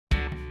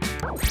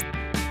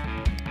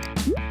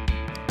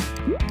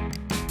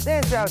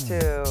Dance out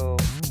to.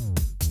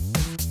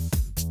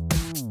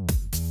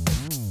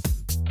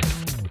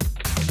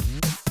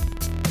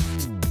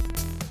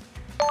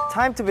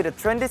 Time to be the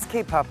trendiest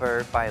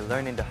K-popper by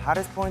learning the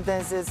hottest point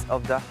dances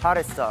of the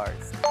hottest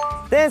stars.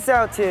 Dance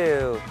out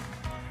to.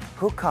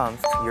 Who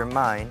comes to your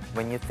mind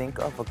when you think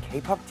of a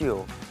K-pop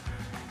duo?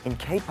 In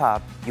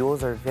K-pop,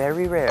 duos are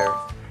very rare.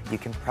 You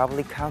can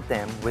probably count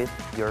them with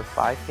your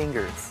 5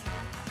 fingers.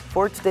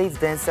 For today's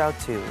Dance Out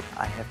 2,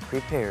 I have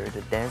prepared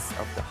the dance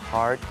of the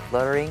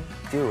heart-fluttering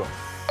duo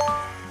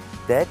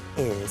that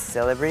is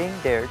celebrating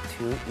their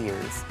 2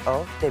 years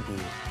of debut.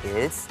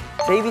 It's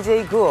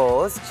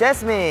JBJ95's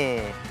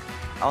JASMIN!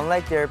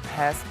 Unlike their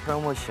past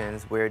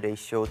promotions where they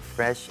showed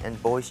fresh and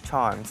boyish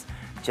charms,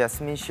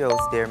 JASMIN shows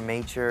their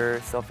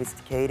mature,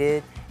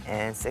 sophisticated,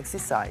 and sexy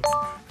sides.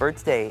 For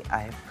today, I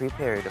have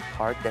prepared a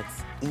part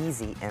that's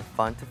easy and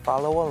fun to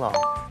follow along,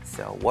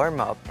 so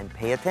warm up and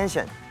pay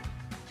attention.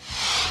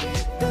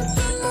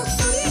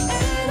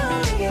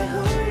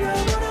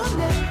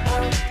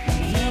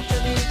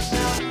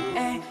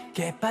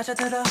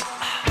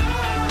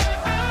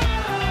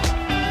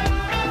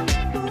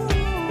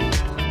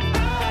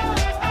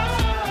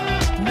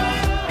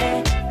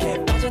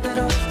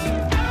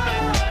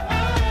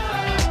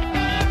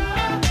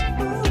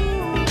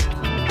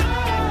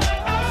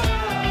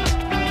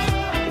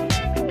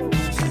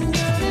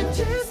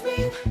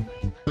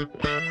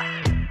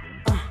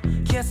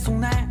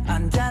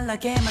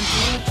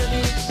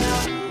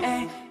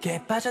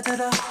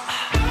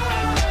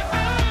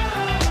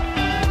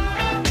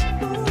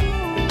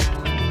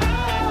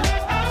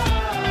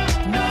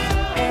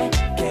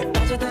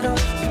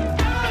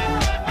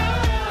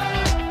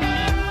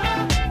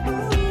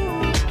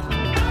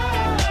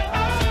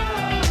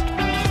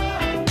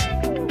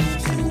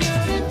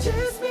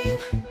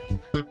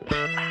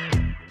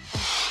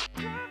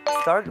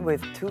 Start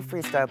with 2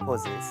 freestyle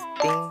poses,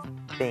 bing,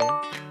 bing,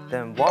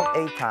 then walk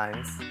 8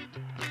 times.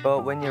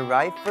 But when your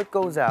right foot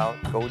goes out,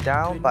 go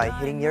down by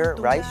hitting your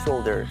right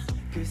shoulder.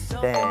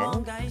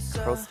 Then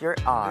cross your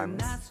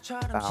arms,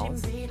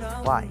 bounce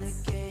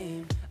twice.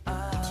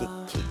 Kick,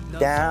 kick,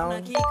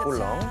 down,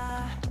 ulong,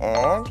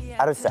 and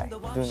other side,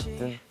 dun,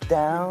 dun,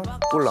 down,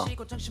 ulong.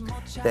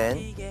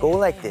 Then go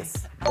like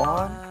this,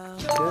 1,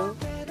 2,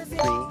 3,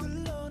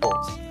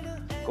 4.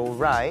 Go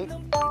right,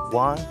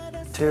 1,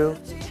 2,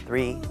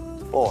 3,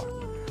 4.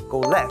 Go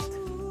left,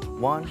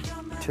 1,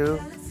 2,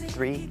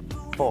 3,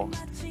 4.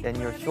 Then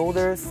your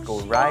shoulders go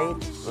right,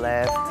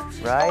 left,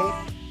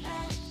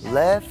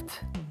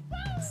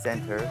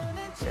 center.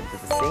 Then do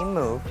the same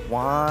move.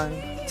 1,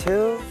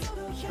 2,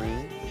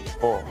 3,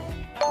 4.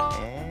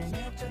 And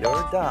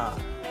you're done.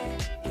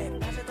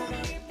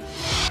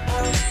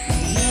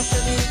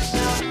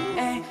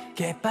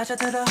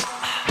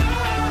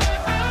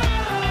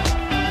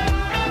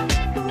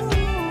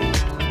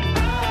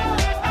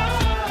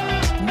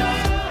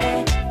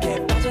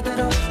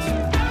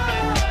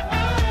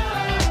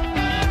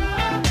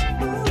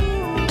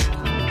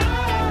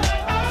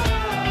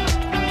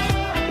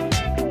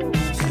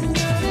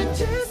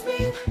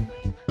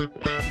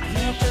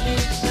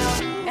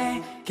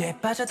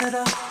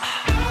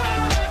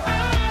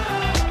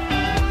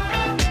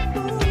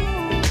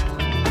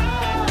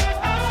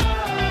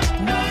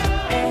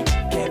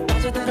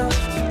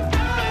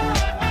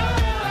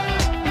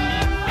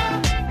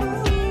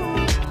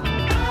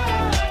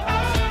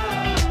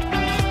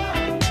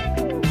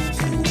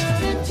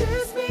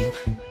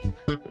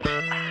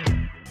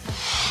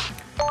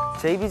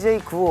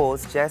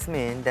 JBJ95's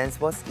JASMIN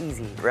dance was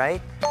easy, right?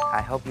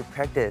 I hope you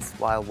practice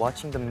while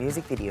watching the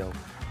music video.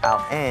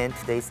 I'll end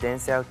today's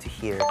dance out to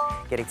here.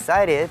 Get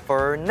excited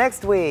for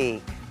next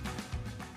week!